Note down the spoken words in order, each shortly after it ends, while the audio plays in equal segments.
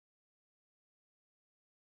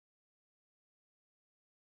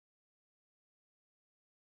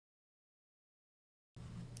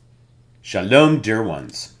Shalom, dear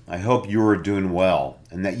ones. I hope you are doing well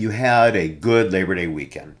and that you had a good Labor Day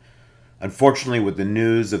weekend. Unfortunately, with the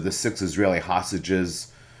news of the 6 Israeli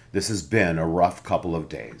hostages, this has been a rough couple of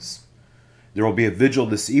days. There will be a vigil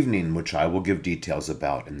this evening, which I will give details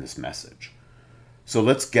about in this message. So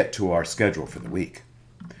let's get to our schedule for the week.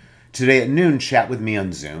 Today at noon, chat with me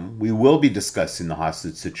on Zoom. We will be discussing the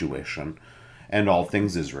hostage situation and all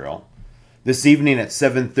things Israel. This evening at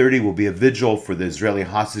 7:30 will be a vigil for the Israeli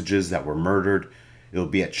hostages that were murdered. It will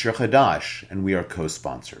be at Shir Hadash, and we are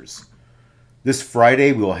co-sponsors. This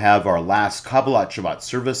Friday, we will have our last Kabbalat Shabbat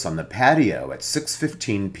service on the patio at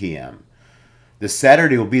 6:15 p.m. This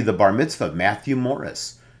Saturday will be the Bar Mitzvah of Matthew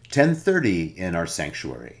Morris, 10:30 in our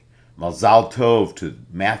sanctuary. Mazal Tov to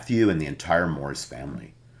Matthew and the entire Morris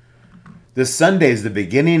family. This Sunday is the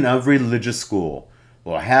beginning of religious school.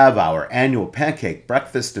 We'll have our annual pancake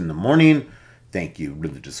breakfast in the morning, thank you,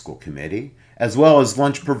 Religious School Committee, as well as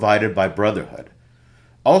lunch provided by Brotherhood.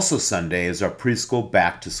 Also Sunday is our preschool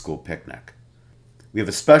back-to-school picnic. We have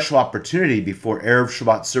a special opportunity before Erev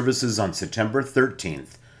Shabbat services on September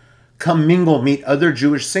 13th. Come mingle, meet other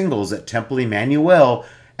Jewish singles at Temple Emanu-El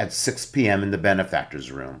at 6 p.m. in the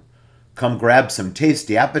Benefactors Room. Come grab some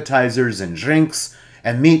tasty appetizers and drinks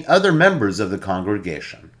and meet other members of the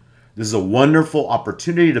congregation. This is a wonderful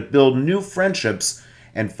opportunity to build new friendships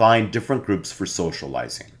and find different groups for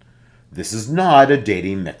socializing. This is not a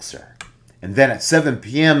dating mixer. And then at 7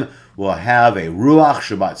 p.m., we'll have a Ruach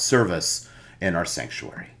Shabbat service in our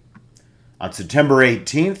sanctuary. On September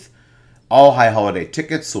 18th, all high holiday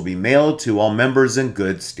tickets will be mailed to all members in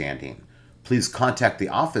good standing. Please contact the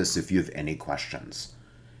office if you have any questions.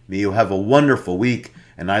 May you have a wonderful week,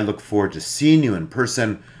 and I look forward to seeing you in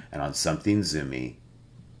person and on something Zoomy.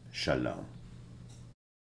 Shalom.